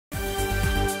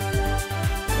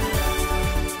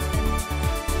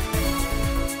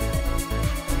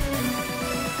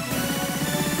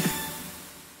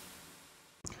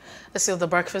This is The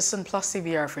Breakfast and Plus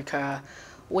TV Africa.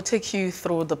 We'll take you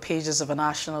through the pages of our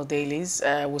national dailies.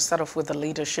 We'll start off with the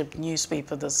leadership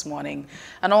newspaper this morning.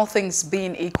 And all things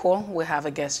being equal, we have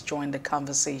a guest join the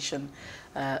conversation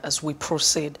as we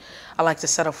proceed. I'd like to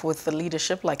start off with the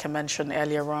leadership, like I mentioned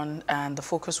earlier on, and the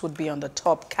focus would be on the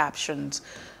top captions,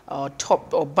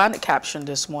 top or banner caption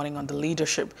this morning on the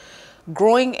leadership.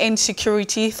 Growing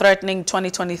insecurity threatening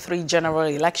 2023 general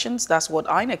elections. That's what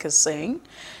INEC is saying.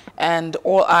 And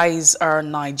all eyes are on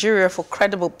Nigeria for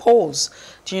credible polls.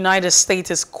 The United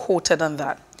States is quoted on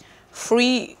that.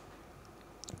 Free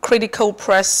critical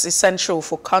press essential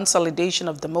for consolidation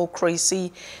of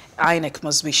democracy. INEC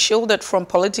must be shielded from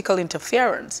political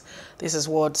interference. This is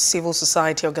what civil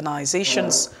society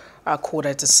organizations are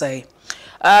quoted to say.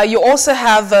 You also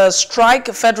have a strike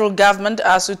federal government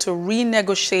asked to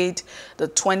renegotiate the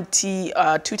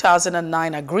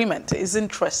 2009 agreement. It's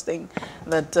interesting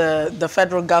that the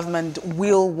federal government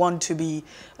will want to be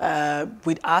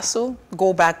with ASU,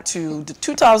 go back to the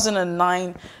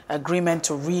 2009 agreement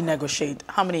to renegotiate.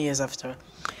 How many years after?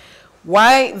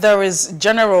 Why there is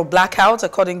general blackout,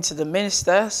 according to the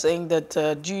minister, saying that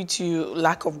due to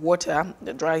lack of water,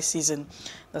 the dry season,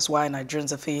 that's why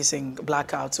Nigerians are facing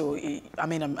blackout. So, I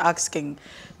mean, I'm asking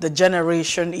the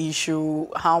generation issue,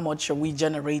 how much are we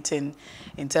generating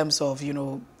in terms of, you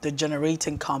know, the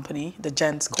generating company, the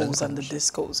Genscos and the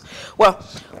Discos. Well,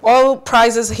 oil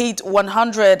prices hit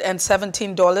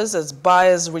 $117 as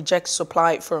buyers reject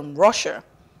supply from Russia.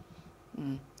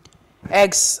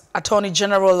 Ex-Attorney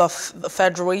General of the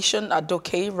Federation,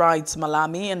 Adoke, writes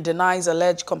Malami and denies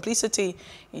alleged complicity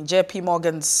in JP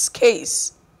Morgan's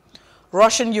case.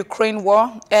 Russian-Ukraine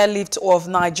war, airlift of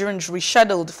Nigerians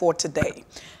rescheduled for today.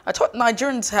 I thought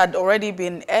Nigerians had already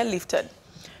been airlifted.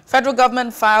 Federal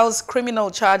government files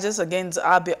criminal charges against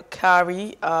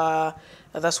Ebokpo.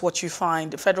 That's what you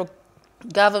find. The federal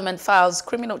government files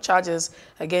criminal charges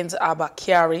against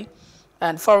Ebokpo.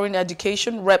 And foreign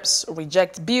education reps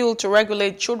reject bill to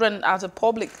regulate children out of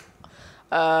public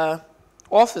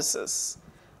offices.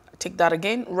 Take that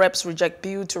again. Reps reject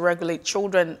bill to regulate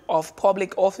children of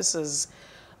public offices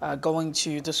going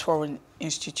to this foreign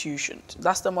institution.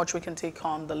 That's the much we can take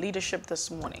on the leadership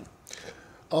this morning.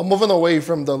 Moving away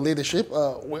from the leadership,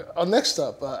 next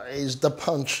up is the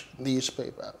Punch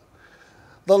newspaper.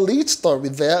 The lead story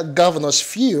there, governors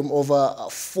fume over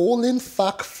falling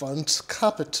FAC funds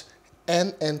carpet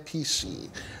NNPC.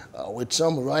 With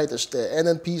some writers there,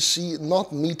 NNPC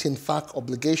not meeting FAC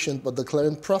obligation but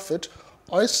declaring profit,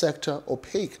 oil sector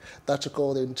opaque. That's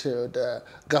according to the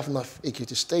governor of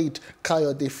Ekiti State,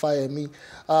 Kayode Fayemi.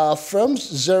 Firm's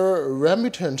zero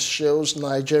remittance shows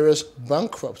Nigeria's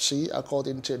bankruptcy,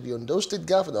 according to the Ondo State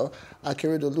governor,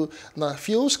 Akeredolu. Now,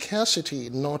 fuel scarcity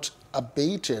not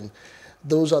abating.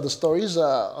 Those are the stories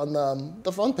on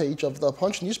the front page of the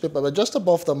Punch newspaper, but just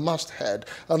above the masthead,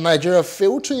 Nigeria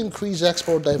failed to increase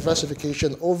export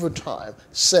diversification over time,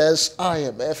 says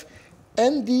IMF.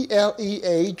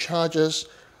 NDLEA charges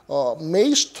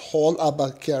may stall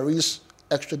Ebokpo's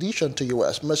extradition to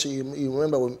U.S. Mercy, you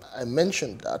remember when I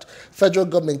mentioned that. Federal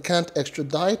government can't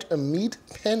extradite amid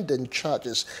pending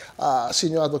charges.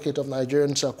 Senior advocate of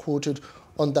Nigerians are quoted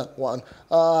on that one.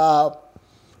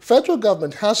 Federal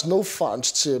government has no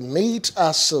funds to meet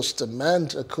ASU's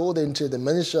demand, according to the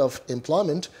Minister of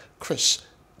Employment, Chris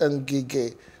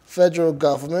Ngige. Federal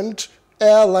government,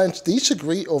 airlines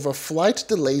disagree over flight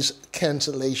delays,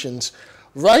 cancellations.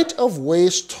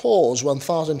 Right-of-way stalls,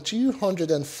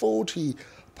 1,240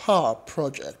 power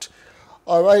project.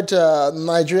 All right,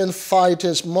 Nigerian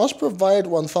fighters must provide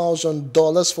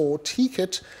 $1,000 for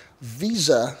ticket,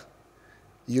 visa.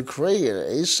 Ukraine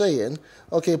is saying,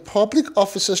 okay, public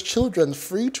officers' children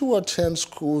free to attend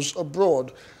schools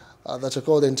abroad. That's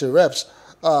according to reps.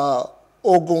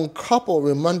 Ogun couple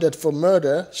remanded for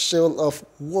murder, sale of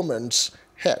woman's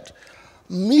head.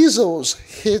 Measles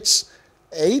hits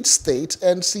 8 states,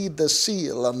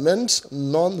 NCDC laments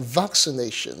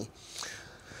non-vaccination.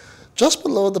 Just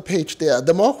below the page there,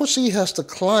 democracy has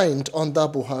declined under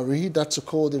Buhari. That's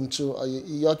according to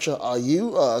Yocha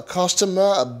Ayu.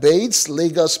 Customer baits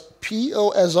Lagos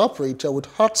POS operator with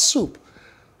hot soup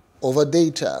over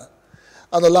data.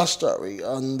 And the last story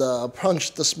on the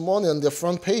Punch this morning on the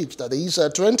front page, that is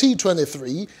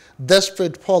 2023,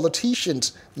 desperate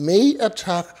politicians may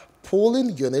attack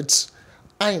polling units,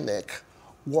 INEC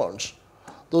warns.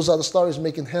 Those are the stories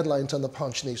making headlines on the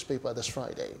Punch newspaper this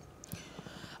Friday.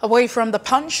 Away from the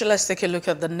Punch, let's take a look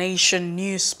at the Nation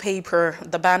newspaper.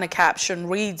 The banner caption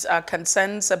reads, our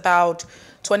concerns about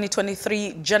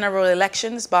 2023 general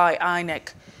elections by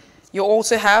INEC. You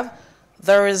also have,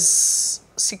 there is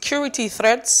security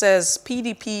threat, says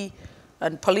PDP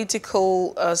And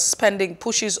political spending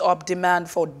pushes up demand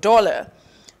for dollar.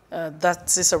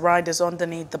 That is a riders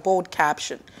underneath the bold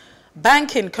caption.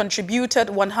 Banking contributed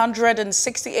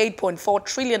 168.4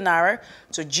 trillion naira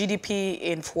to GDP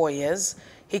in 4 years.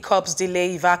 Hiccups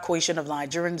delay evacuation of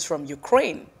Nigerians from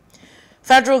Ukraine.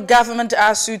 Federal government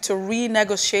asked you to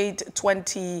renegotiate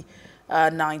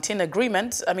 2019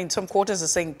 agreement. I mean, some quarters are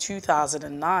saying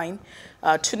 2009.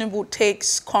 Tinubu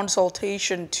takes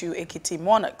consultation to Ekiti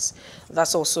monarchs.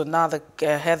 That's also another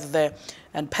head there.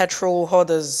 And petrol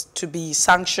holders to be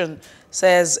sanctioned,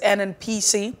 says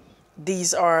NNPC.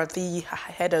 These are the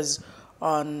headers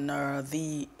on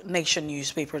the Nation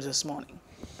newspaper this morning.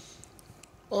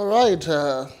 All right.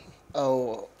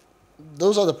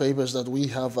 Those are the papers that we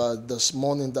have this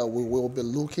morning that we will be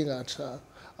looking at.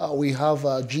 We have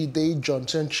Jide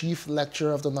Johnson, Chief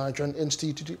Lecturer of the Nigerian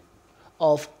Institute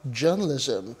of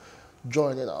Journalism,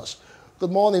 joining us.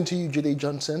 Good morning to you, Jide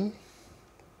Johnson.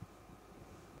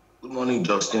 Good morning,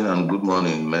 Justin, and good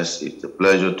morning, Mercy. It's a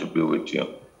pleasure to be with you.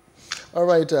 All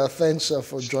right, thanks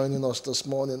for joining us this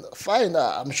morning. Fine,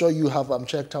 I'm sure you have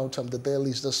checked out the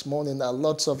dailies this morning.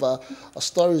 Lots of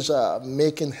stories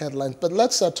making headlines, but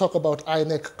let's talk about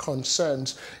INEC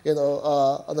concerns.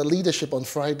 On the leadership on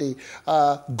Friday,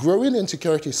 growing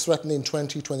insecurity threatening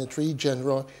 2023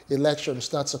 general elections.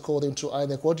 That's according to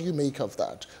INEC. What do you make of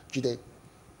that, Jide?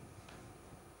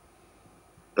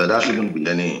 That shouldn't be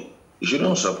any. It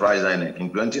shouldn't surprise INEC. In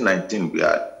 2019, we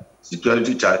had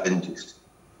security challenges.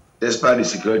 Despite the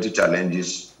security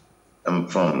challenges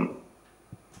from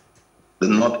the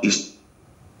northeast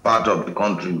part of the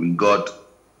country, we got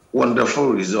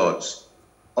wonderful results,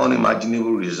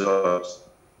 unimaginable results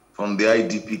from the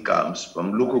IDP camps,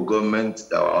 from local governments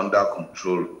that were under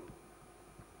control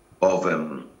of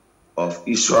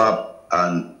ISWAP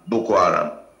and Boko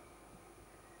Haram.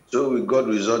 So we got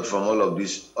results from all of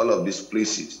these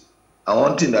places. And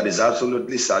one thing that is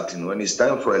absolutely certain, when it's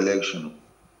time for election,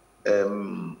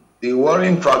 the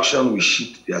warring faction will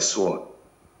sheath their sword.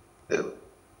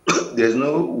 There's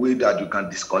no way that you can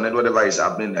disconnect whatever is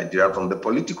happening in Nigeria from the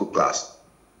political class.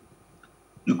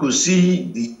 You could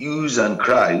see the hues and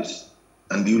cries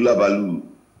and the ulabalu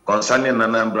concerning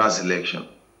Anambra's election.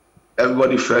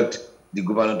 Everybody felt the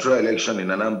gubernatorial election in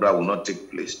Anambra will not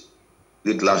take place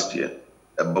late last year.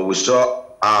 But we saw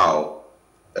how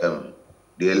the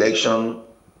election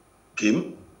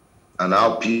came and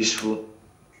how peaceful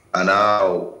and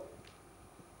how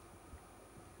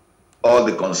all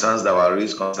the concerns that were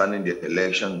raised concerning the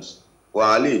elections were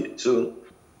allayed. So,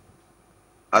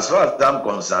 as far as I'm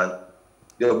concerned,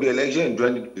 there will be election in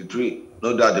 2023,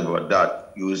 no doubt about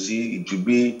that. You will see it will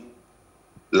be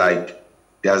like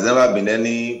there has never been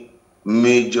any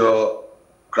major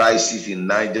crisis in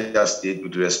Niger State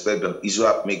with respect of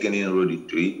ISWAP making inroad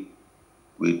into it,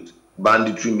 with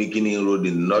banditry making inroad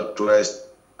in the northwest,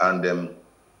 and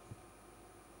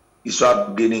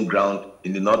ISWAP gaining ground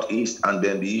in the northeast, and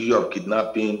then the issue of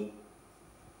kidnapping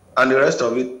and the rest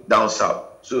of it down south.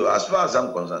 So as far as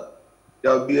I'm concerned,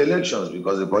 there will be elections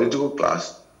because the political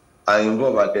class are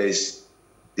involved, and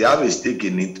they have a stake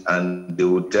in it, and they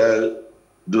will tell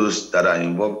those that are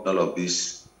involved in all of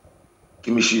these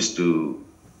kimishes to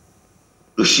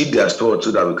sheath their sword so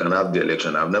that we can have the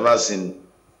election. I've never seen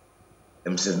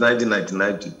since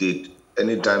 1999 to date,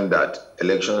 any time that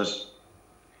elections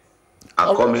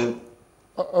are coming,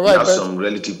 all right, some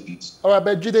relative peace. All right,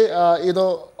 but Jide,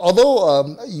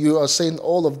 although you are saying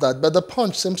all of that, but the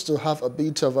Punch seems to have a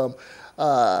bit of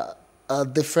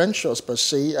differentials per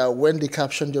se when they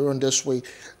captioned it in this way.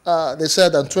 They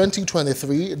said in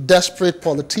 2023, desperate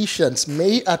politicians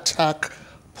may attack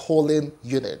polling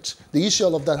units. The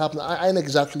issue of that happening, I ain't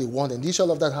exactly warning. The issue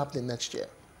of that happening next year.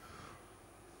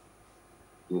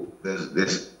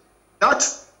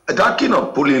 That's attacking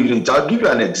of polling units. I'll give you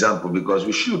an example because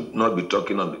we should not be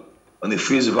talking on the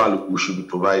face value. We should be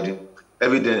providing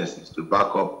evidence to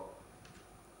back up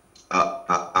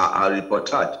our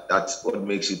reportage. That's what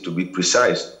makes it to be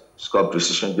precise. It's called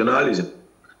precision journalism,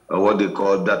 or what they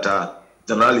call data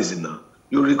journalism now.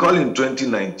 You recall in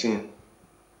 2019,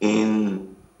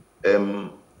 in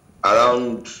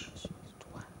around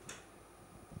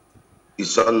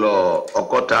Isolo,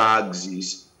 Okota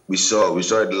axis, we saw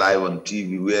it live on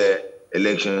TV where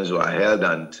elections were held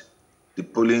and the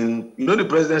polling. You know, the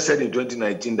president said in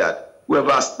 2019 that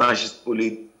whoever snatches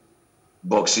polling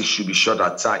boxes should be shot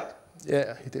outside.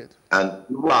 Yeah, he did. And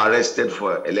people were arrested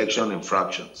for election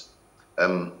infractions.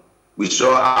 We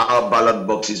saw how ballot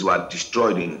boxes were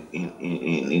destroyed in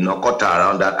Okota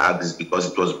around that axis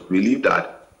because it was believed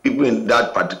that people in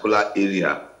that particular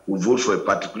area would vote for a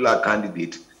particular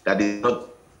candidate that is not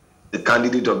the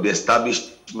candidate of the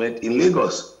establishment in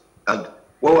Lagos. And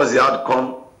what was the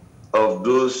outcome of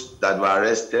those that were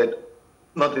arrested?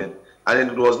 Nothing.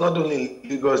 And it was not only in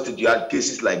Lagos that you had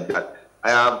cases like that.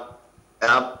 I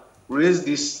have raised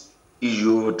this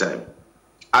issue over time.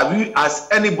 Has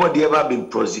anybody ever been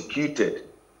prosecuted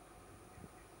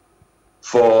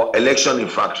for election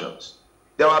infractions?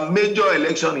 There were major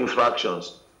election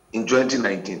infractions in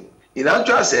 2019. In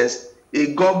actual sense,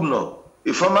 a governor,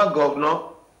 a former governor,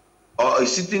 or a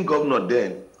sitting governor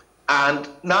then, and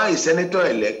now a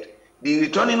senator-elect, the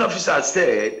returning officer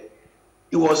said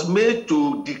he was made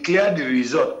to declare the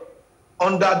result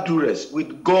under duress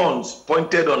with guns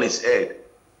pointed on his head.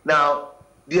 Now,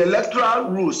 the electoral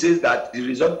rule says that the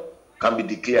result can be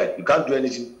declared. You can't do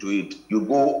anything to it. You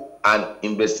go and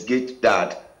investigate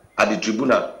that at the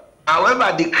tribunal.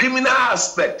 However, the criminal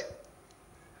aspect,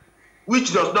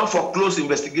 which does not foreclose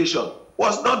investigation,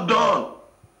 was not done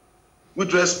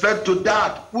with respect to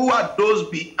that. Who are those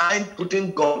behind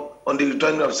putting gun on the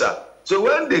returning officer? So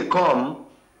when they come,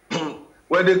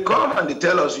 and they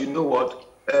tell us, you know what,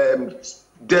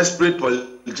 desperate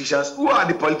politicians, who are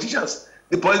the politicians?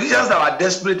 The politicians that were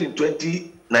desperate in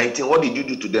 2019, what did you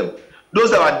do to them?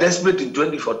 Those that were desperate in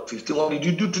 2015, what did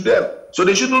you do to them? So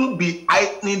they shouldn't be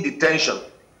heightening the tension.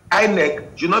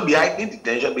 INEC should not be heightening the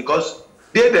tension because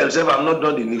they themselves have not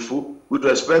done the needful with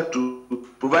respect to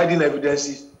providing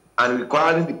evidences and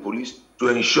requiring the police to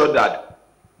ensure that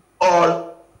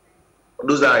all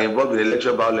those that are involved in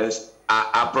election violence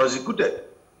are prosecuted.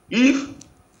 If,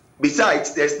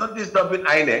 besides, there's nothing stopping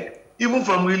INEC even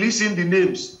from releasing the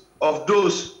names of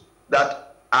those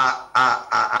that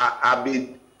are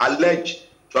being alleged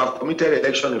to have committed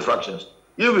election infractions.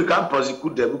 If we can't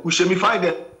prosecute them, we could shamify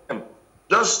them.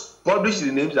 Just publish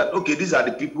the names that, okay, these are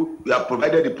the people we have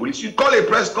provided the police. You call a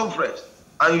press conference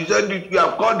and you said you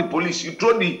have called the police. You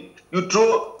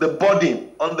throw the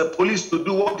burden on the police to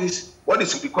do what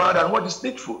is required and what is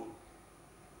needful.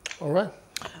 All right.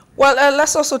 Well,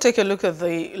 let's also take a look at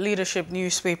the Leadership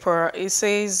newspaper. It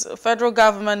says federal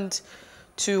government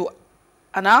to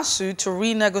ANASU to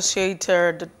renegotiate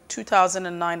the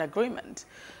 2009 agreement.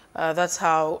 That's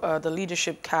how the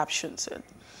Leadership captions it.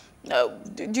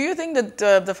 Do you think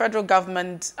that the federal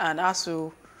government and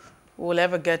ASU will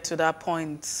ever get to that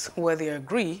point where they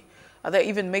agree? Are they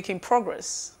even making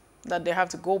progress that they have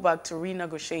to go back to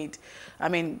renegotiate? I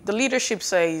mean, the Leadership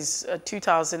says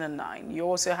 2009. You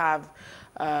also have,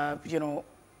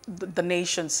 the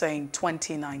nation saying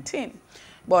 2019.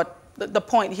 But the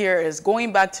point here is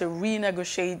going back to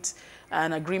renegotiate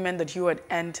an agreement that you had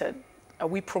entered. Are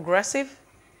we progressive?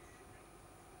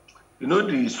 You know,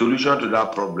 the solution to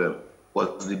that problem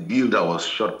was the bill that was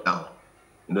shut down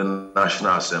in the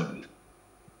National Assembly.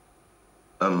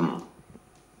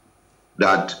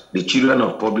 That the children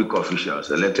of public officials,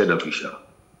 elected officials,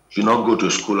 should not go to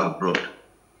school abroad.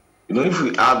 You know, if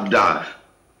we have that,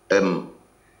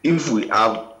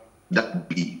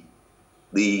 bill,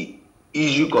 the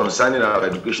issue concerning our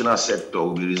educational sector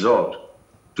will be resolved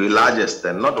to a large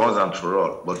extent, not once and for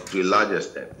all, but to a large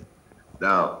extent.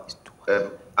 Now,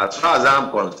 as far as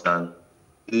I'm concerned,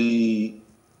 the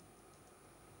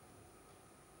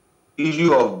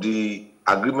issue of the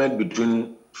agreement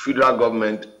between federal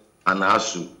government and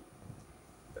ASU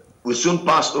will soon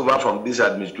pass over from this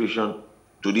administration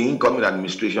to the incoming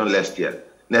administration next year.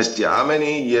 How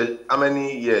many years?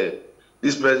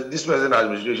 This present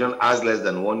administration has less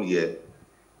than 1 year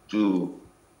to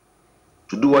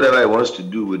do whatever it wants to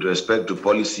do with respect to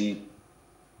policy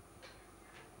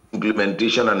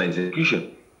implementation and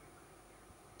execution.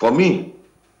 For me,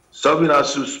 solving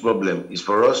ASU's problem is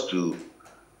for us to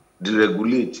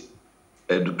deregulate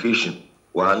education.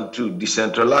 1, 2,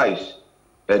 decentralize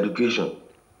education.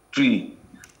 3,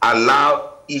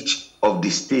 allow each of the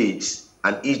states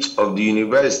and each of the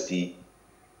university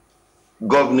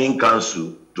governing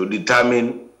council to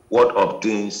determine what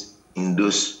obtains in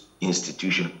those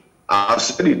institutions. I've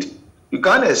said it. You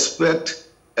can't expect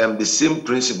the same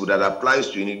principle that applies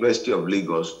to University of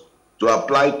Lagos to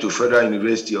apply to Federal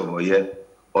University of Oye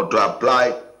or to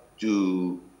apply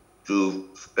to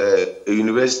a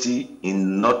university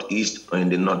in Northeast or in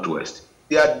the Northwest.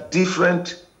 They are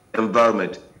different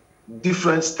environment,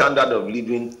 different standard of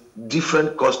living,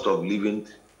 different cost of living.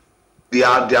 They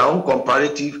have their own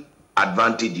comparative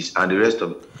advantages and the rest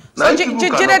of it. So,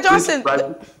 Jide Johnson,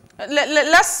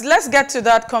 let's get to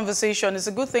that conversation. It's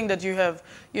a good thing that you have,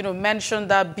 mentioned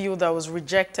that bill that was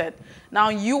rejected. Now,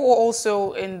 you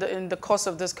also, in the course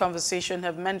of this conversation,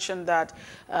 have mentioned that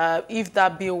if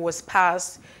that bill was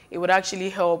passed, it would actually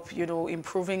help,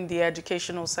 improving the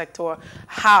educational sector.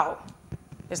 How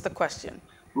is the question?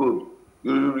 Good.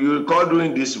 You recall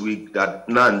during this week that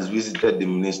Nance visited the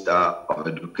Minister of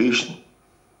Education.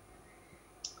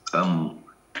 The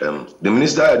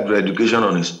Minister of Education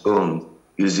on his own,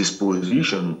 his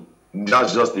disposition,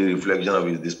 that's just a reflection of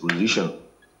his disposition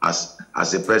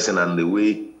as a person and the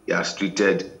way he has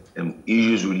treated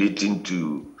issues relating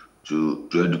to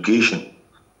education.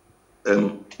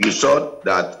 You saw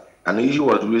that an issue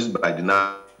was raised by the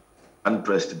Nigerian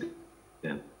president,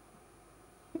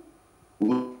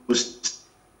 who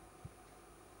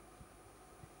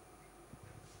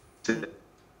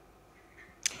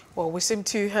well, we seem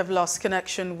to have lost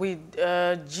connection with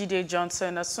Jide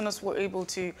Johnson. As soon as we're able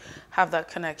to have that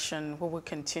connection, we will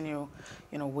continue,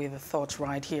 with the thoughts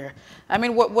right here. I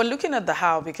mean, we're looking at the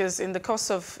how, because in the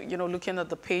course of, looking at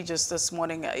the pages this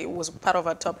morning, it was part of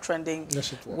our top trending.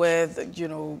 Yes, it was.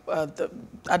 With,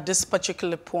 at this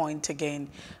particular point again,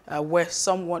 where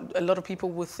a lot of people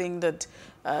would think that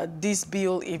this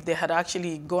bill, if they had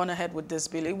actually gone ahead with this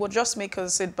bill, it would just make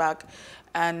us sit back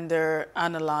and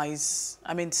analyze,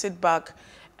 sit back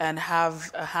and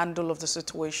have a handle of the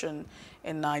situation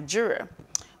in Nigeria.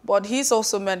 But he's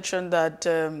also mentioned that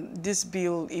this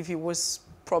bill, if he was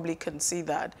probably concede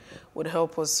that, would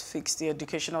help us fix the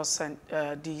educational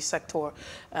sector.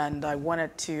 And I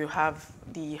wanted to have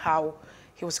how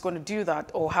he was going to do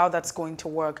that, or how that's going to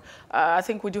work. I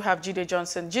think we do have Jide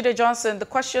Johnson. Jide Johnson, the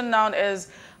question now is,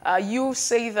 you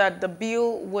say that the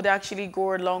bill would actually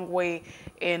go a long way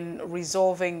in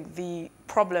resolving the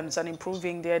problems and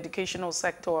improving the educational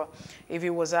sector if it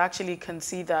was actually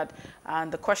concede that.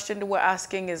 And the question that we're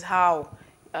asking is, how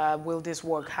will this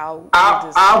work? How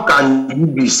can you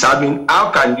be serving? How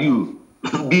can you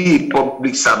be a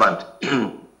public servant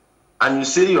and you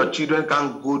say your children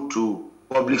can't go to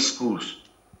public schools?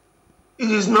 It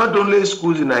is not only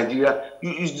schools in Nigeria.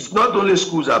 It's not only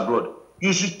schools abroad.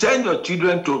 You should send your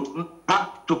children to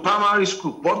primary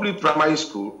school, public primary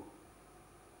school,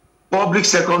 public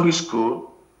secondary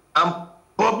school, and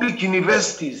public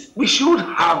universities. We should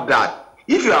have that.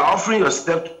 If you are offering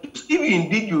yourself, if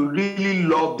indeed you really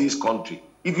love this country,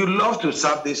 if you love to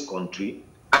serve this country,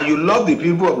 and you love the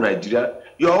people of Nigeria,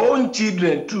 your own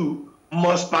children too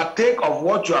must partake of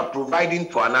what you are providing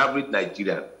for an average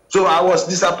Nigerian. So I was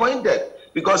disappointed,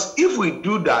 because if we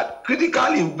do that,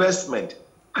 critical investment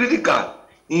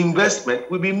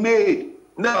will be made.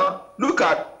 Now, look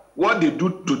at what they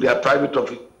do to their private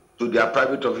office,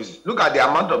 offices. Look at the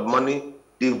amount of money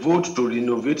they vote to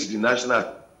renovate the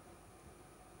national.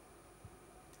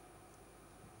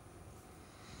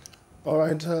 All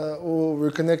right, we'll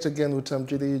reconnect again with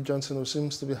Jide Johnson, who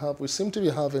seems to be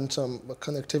having some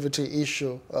connectivity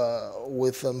issue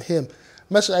with him.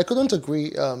 Messi, I couldn't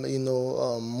agree,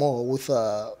 more with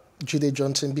Jide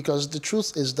Johnson, because the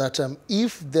truth is that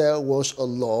if there was a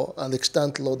law, an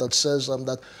extant law that says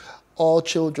that all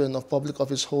children of public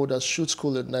office holders should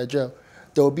school in Nigeria,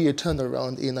 there will be a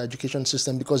turnaround in the education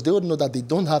system, because they would know that they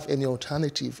don't have any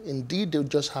alternative. Indeed, they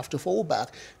would just have to fall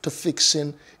back to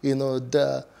fixing,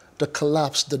 the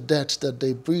collapse, the debt that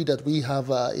they breed that we have,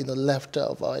 left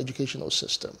of our educational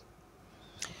system.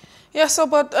 Yeah, so,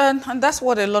 but, and that's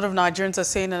what a lot of Nigerians are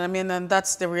saying, and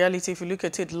that's the reality if you look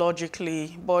at it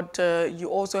logically. But you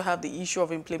also have the issue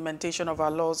of implementation of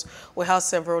our laws. We have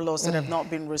several laws that have not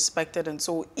been respected, and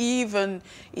so even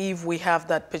if we have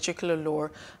that particular law,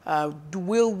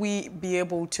 will we be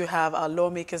able to have our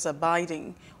lawmakers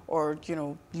abiding or,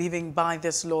 living by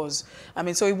these laws?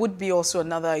 So it would be also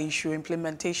another issue,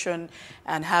 implementation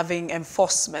and having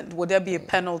enforcement. Would there be a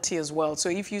penalty as well? So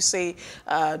if you say,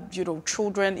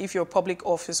 children, if you're a public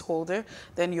office holder,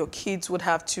 then your kids would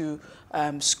have to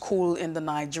school in the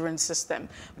Nigerian system.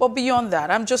 But beyond that,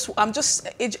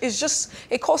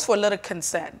 it calls for a lot of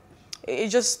concern.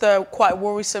 It's just quite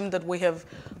worrisome that we have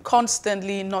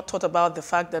constantly not thought about the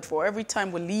fact that for every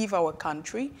time we leave our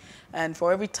country, and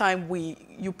for every time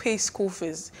you pay school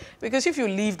fees, because if you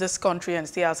leave this country and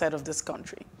stay outside of this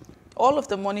country, all of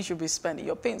the money should be spent.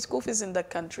 You're paying school fees in that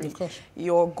country. Of course.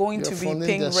 You're going to be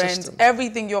paying rent, system.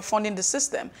 Everything, you're funding the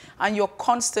system, and you're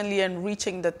constantly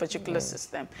enriching that particular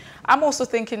system. I'm also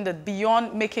thinking that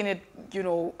beyond making it,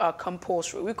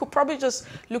 compulsory, we could probably just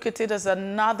look at it as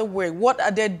another way. What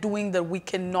are they doing that we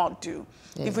cannot do?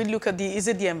 If we look at is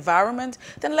it the environment?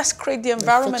 Then let's create the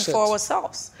environment for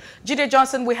ourselves. Jide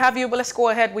Johnson, we have you, but let's go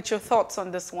ahead with your thoughts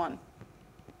on this one.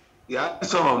 The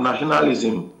essence of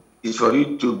nationalism is for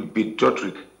you to be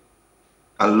patriotic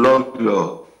and love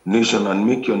your nation and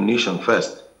make your nation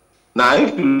first. Now,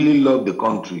 if you really love the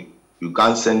country, you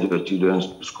can't send your children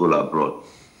to school abroad.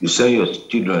 You send your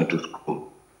children to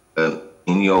school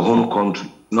in your home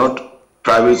country, not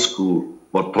private school,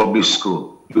 but public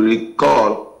school. You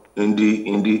recall in the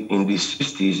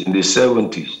 60s, in the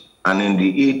 70s, and in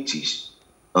the 80s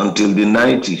until the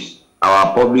 90s,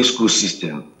 our public school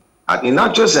system. And in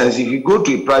actual sense, if you go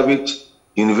to a private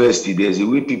university, there's a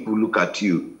way people look at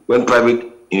you. When private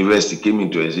university came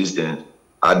into existence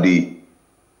in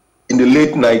the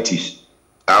late 90s.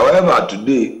 However,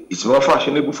 today, it's more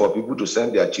fashionable for people to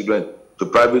send their children to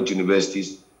private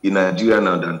universities in Nigeria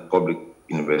than public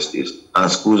universities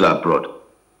and schools abroad.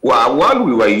 While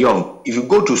we were young, if you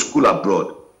go to school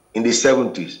abroad in the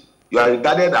 70s, you are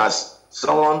regarded as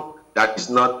someone that is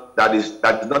not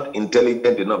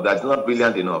intelligent enough, that is not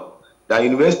brilliant enough. The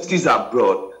universities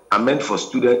abroad are meant for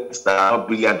students that are not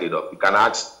brilliant enough. You can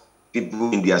ask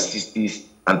people in their 60s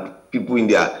and people in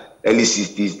their early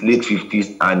 60s, late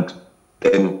 50s, and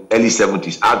early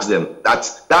 70s. Ask them.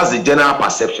 That's the general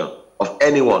perception of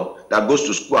anyone that goes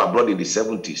to school abroad in the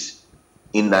 70s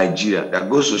in Nigeria. That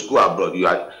goes to school abroad.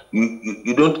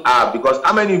 You don't have, because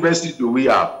how many universities do we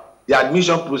have? The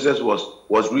admission process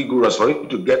was rigorous for you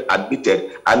to get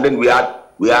admitted, and then we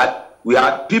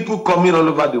had people coming all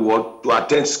over the world to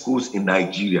attend schools in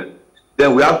Nigeria.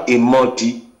 Then we have a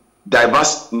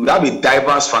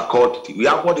diverse faculty. We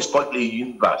have what is called a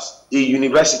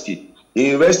university.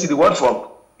 The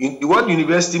word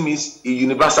university means a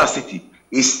universal city,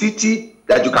 a city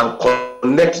that you can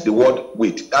connect the world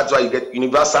with. That's why you get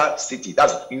universal city.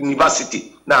 That's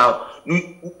university. Now,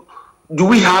 do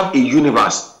we have a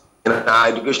universe in our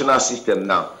educational system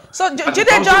now? So,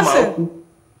 Jide Johnson,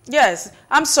 yes,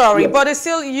 I'm sorry, but it's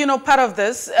still, part of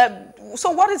this.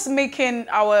 So what is making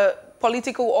our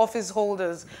political office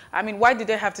holders, why did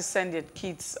they have to send their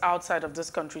kids outside of this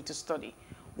country to study?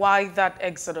 Why that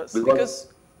exodus?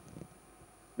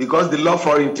 Because they love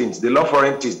foreign things. They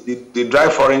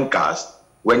drive foreign cars.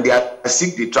 When they are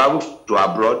sick, they travel to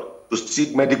abroad to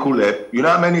seek medical help. You know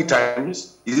how many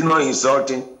times? Is it not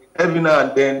insulting? Every now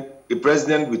and then, the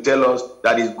president will tell us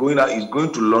that he's going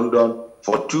to London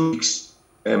for 2 weeks,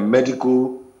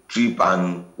 medical trip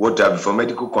and whatever, for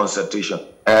medical consultation.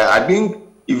 I think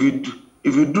if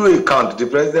you do a count, the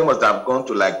president must have gone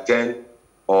to like 10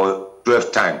 or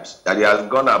 12 times that he has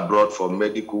gone abroad for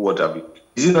medical whatever.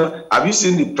 Have you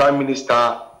seen the Prime Minister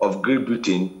of Great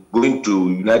Britain going to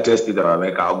United States of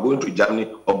America, or going to Germany,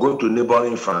 or going to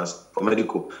neighboring France for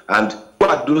medical? And who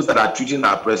are those that are treating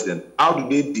our president? How do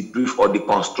they debrief or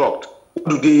deconstruct? What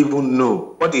do they even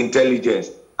know? What intelligence?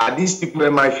 Are these people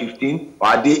MI15, or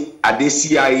are they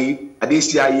CIA? Are they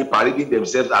CIA parading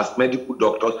themselves as medical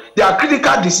doctors? They are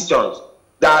critical decisions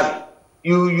that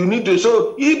you need to.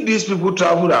 So if these people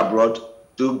travel abroad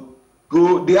to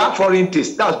go, they have foreign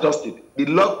taste. That's just it. They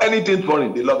love anything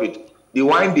foreign. They love it. The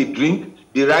wine they drink,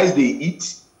 the rice they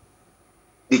eat,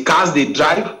 the cars they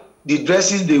drive, the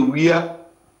dresses they wear,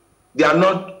 they are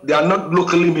not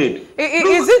locally made.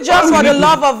 Is it just for the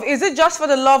love of? Is it just for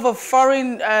the love of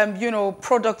foreign,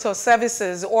 products or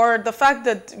services, or the fact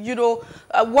that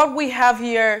what we have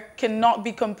here cannot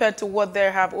be compared to what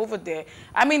they have over there?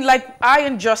 Like I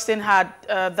and Justin had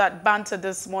that banter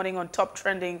this morning on Top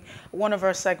Trending, one of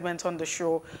our segments on the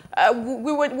show.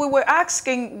 We were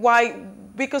asking why.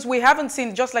 Because we haven't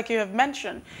seen, just like you have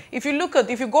mentioned, if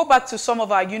you go back to some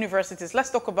of our universities, let's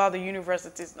talk about the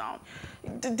universities now.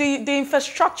 The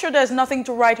infrastructure, there's nothing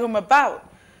to write home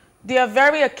about. They are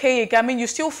very archaic. You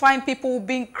still find people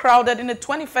being crowded in the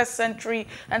 21st century,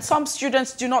 and some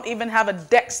students do not even have a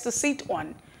desk to sit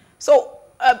on. So,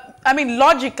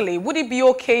 logically, would it be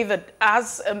okay that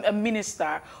as a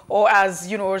minister or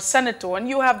as, a senator, and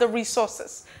you have the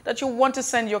resources, that you want to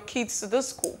send your kids to this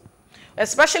school?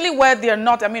 Especially where they are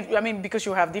not, because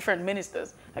you have different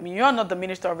ministers. You're not the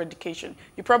Minister of Education.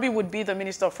 You probably would be the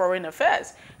Minister of Foreign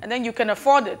Affairs. And then you can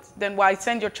afford it. Then why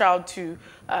send your child to,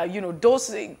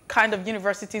 those kind of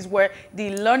universities where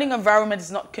the learning environment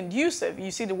is not conducive?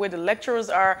 You see the way the lecturers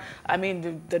are.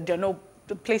 The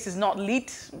place is not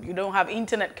lit. You don't have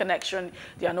internet connection.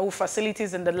 There are no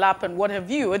facilities in the lab and what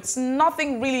have you. It's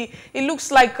nothing really. It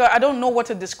looks like, I don't know what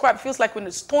to describe. It feels like we're in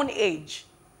the Stone Age.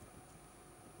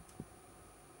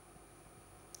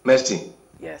 Mercy.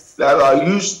 Yes. I'll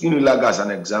use UNILAG as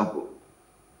an example.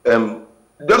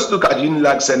 Just look at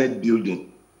UNILAG Senate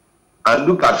building and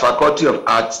look at Faculty of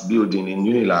Arts building in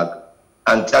UNILAG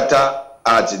and Theatre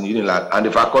Arts in UNILAG and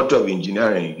the Faculty of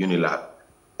Engineering in UNILAG.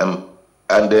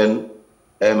 And then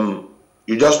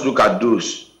you just look at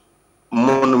those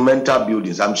monumental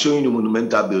buildings. I'm showing you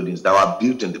monumental buildings that were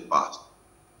built in the past.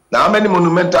 Now, how many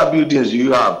monumental buildings do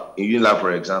you have in UNILAG,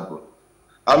 for example?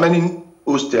 How many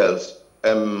hostels?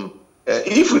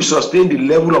 If we sustain the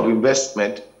level of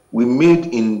investment we made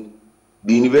in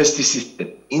the university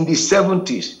system in the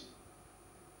 70s,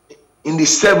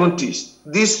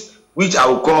 these which I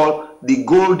would call the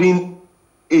golden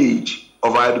age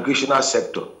of our educational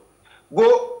sector.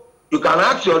 You can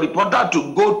ask your reporter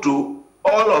to go to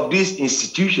all of these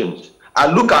institutions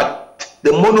and look at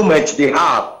the monuments they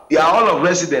have. They are all of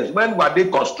residence. When were they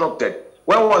constructed?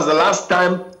 When was the last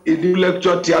time a new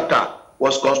lecture theater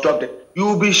was constructed? You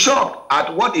will be shocked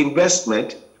at what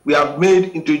investment we have made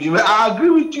into university. I agree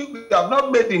with you. We have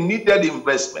not made the needed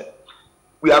investment.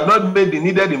 We have not made the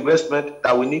needed investment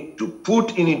that we need to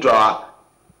put into our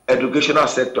educational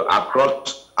sector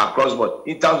across board,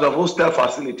 in terms of hostel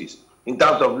facilities, in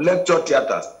terms of lecture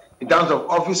theaters, in terms of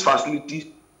office facilities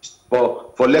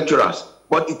for lecturers.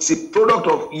 But it's a product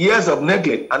of years of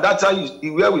neglect, and that's how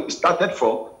where we started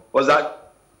from, was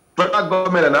that federal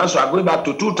government announced we are going back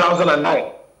to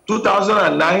 2009.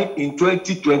 2009 in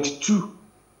 2022,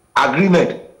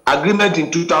 agreement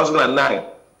in 2009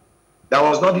 that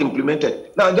was not implemented.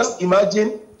 Now just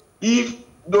imagine if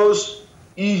those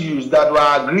issues that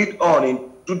were agreed on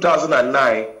in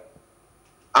 2009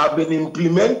 have been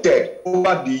implemented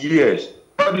over the years.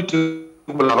 What do you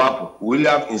think will have happened? Will we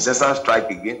have incessant strike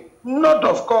again? Not,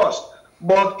 of course.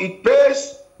 But it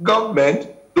pays government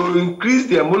to increase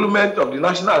the emolument of the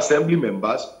National Assembly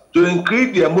members, to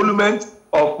increase the emolument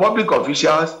of public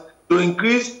officials, to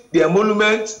increase the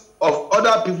emolument of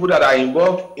other people that are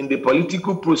involved in the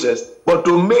political process, but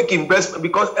to make investment,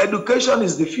 because education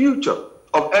is the future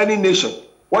of any nation.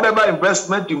 Whatever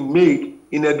investment you make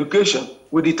in education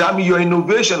will determine your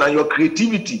innovation and your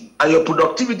creativity and your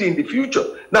productivity in the future.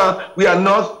 Now, we are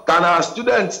not, can our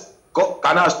students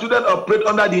operate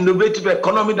under the innovative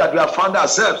economy that we have found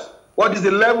ourselves? What is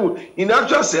the level? In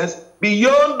actual sense,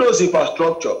 beyond those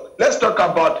infrastructure, let's talk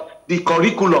about the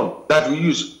curriculum that we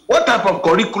use. What type of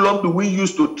curriculum do we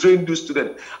use to train these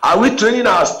students? Are we training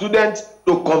our students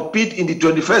to compete in the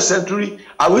 21st century?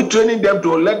 Are we training them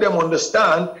to let them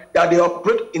understand that they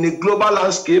operate in a global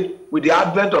landscape with the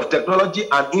advent of technology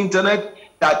and internet,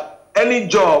 that any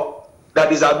job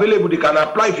that is available, they can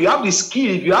apply? If you have the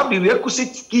skill, if you have the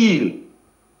requisite skill,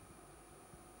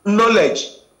 knowledge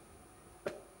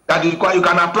that is required, you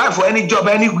can apply for any job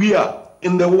anywhere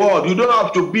in the world. You don't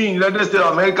have to be in the United States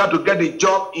of America to get a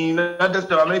job in the United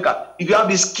States of America. If you have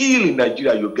the skill in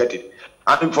Nigeria, you get it.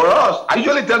 And for us, I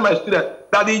usually tell my students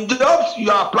that the jobs you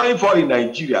are applying for in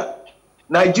Nigeria,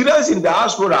 Nigerians in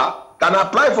diaspora can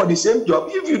apply for the same job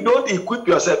if you don't equip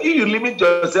yourself, if you limit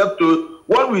yourself to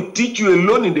what we teach you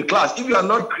alone in the class. If you are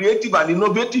not creative and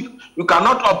innovative, you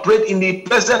cannot operate in the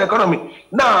present economy.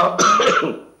 Now,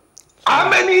 how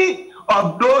many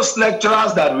of those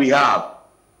lecturers that we have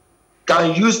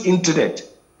can use internet?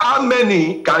 How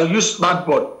many can use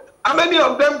smartboard? How many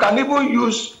of them can even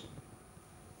use?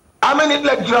 How many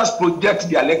lecturers project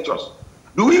their lectures?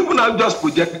 Do we even have just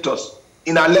projectors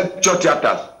in our lecture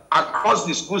theaters across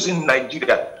the schools in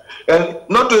Nigeria? And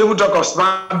not to even talk of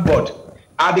smartboard.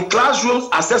 Are the classrooms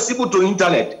accessible to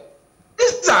internet?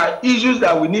 These are issues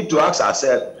that we need to ask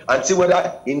ourselves and see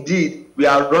whether indeed we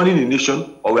are running a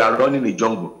nation or we are running a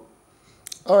jungle.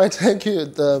 All right, thank you,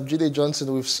 Jide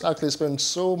Johnson. We've actually spent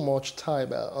so much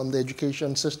time on the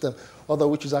education system, although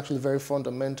which is actually very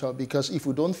fundamental, because if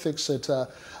we don't fix it, our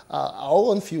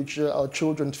own future, our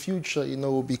children's future,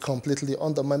 will be completely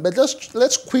undermined. But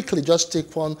let's quickly just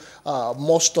take one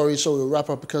more story so we'll wrap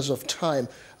up because of time.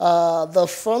 The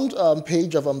front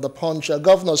page of the Punch,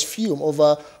 governors fume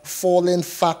over falling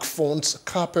FAC funds,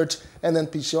 carpet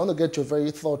NNPC. I want to get your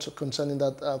very thoughts concerning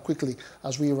that quickly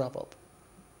as we wrap up.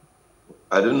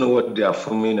 I don't know what they are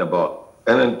fuming about.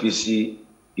 NNPC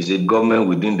is a government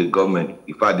within the government.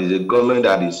 In fact, it's a government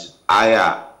that is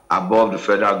higher, above the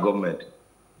federal government.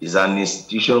 It's an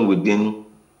institution within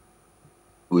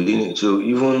it. So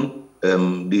even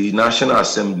the National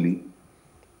Assembly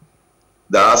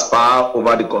that has power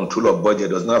over the control of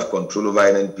budget does not have control over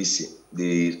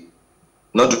NNPC.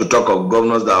 Not to talk of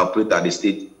governors that operate at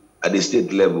the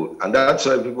state level. And that's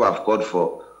why people have called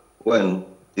for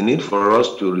the need for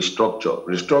us to restructure.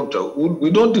 We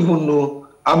don't even know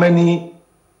how many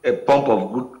pump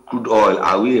of crude oil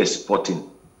are we exporting.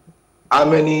 How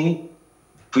many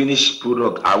finished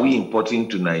product are we importing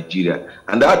to Nigeria?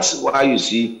 And that's why you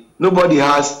see nobody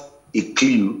has a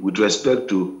clue with respect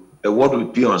to what we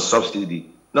pay on subsidy,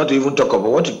 not to even talk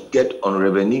about what you get on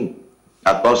revenue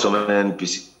about some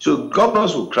NNPC. So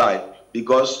governors will cry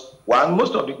because while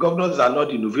most of the governors are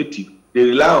not innovative, they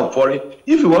rely on foreign.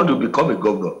 If you want to become a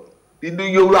governor,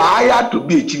 you are hired to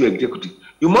be a chief executive.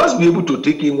 You must be able to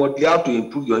take in what you have to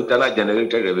improve your internal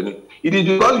generated revenue. It is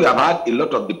because we have had a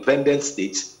lot of dependent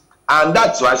states, and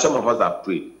that's why some of us are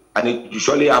praying. And it will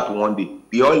surely happen one day.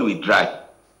 The oil will dry.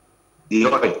 The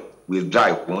oil will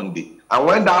dry one day. And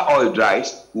when that oil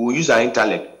dries, we will use our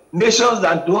intellect Nations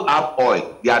that don't have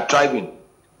oil, they are thriving.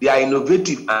 They are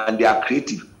innovative and they are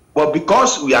creative. But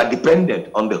because we are dependent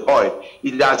on the oil,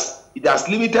 it has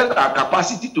limited our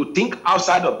capacity to think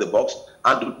outside of the box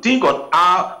and to think on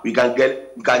how we can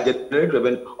generate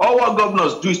revenue. All what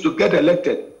governors do is to get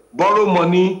elected, borrow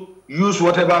money, use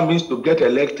whatever means to get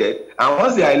elected, and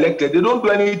once they are elected, they don't do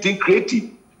anything creative.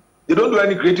 They don't do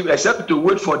any creative except to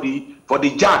wait for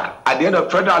the jack at the end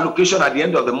of federal allocation at the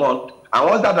end of the month. And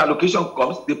once that allocation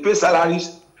comes, they pay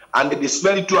salaries and they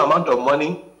spend too amount of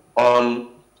money on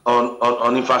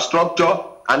infrastructure,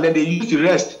 and then they use the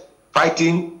rest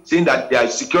fighting, saying that they are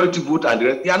security vote and the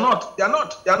rest. They are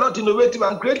not innovative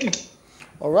and creative.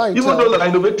 All right. Even though they are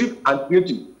innovative and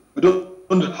creative, we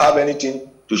don't have anything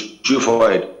to show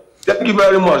for it. Thank you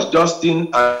very much, Justin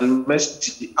and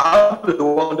Messi. Have a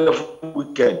wonderful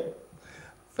weekend.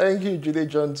 Thank you, Jide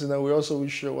Johnson, and we also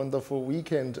wish you a wonderful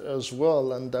weekend as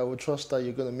well, and I will trust that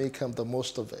you're going to make the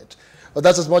most of it. But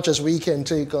that's as much as we can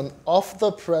take on Off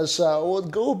the Press. We'll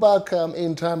go back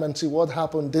in time and see what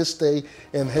happened this day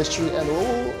in history, and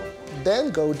we'll then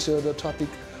go to the topic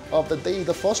of the day.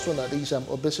 The first one is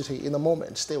obesity in a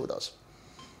moment. Stay with us.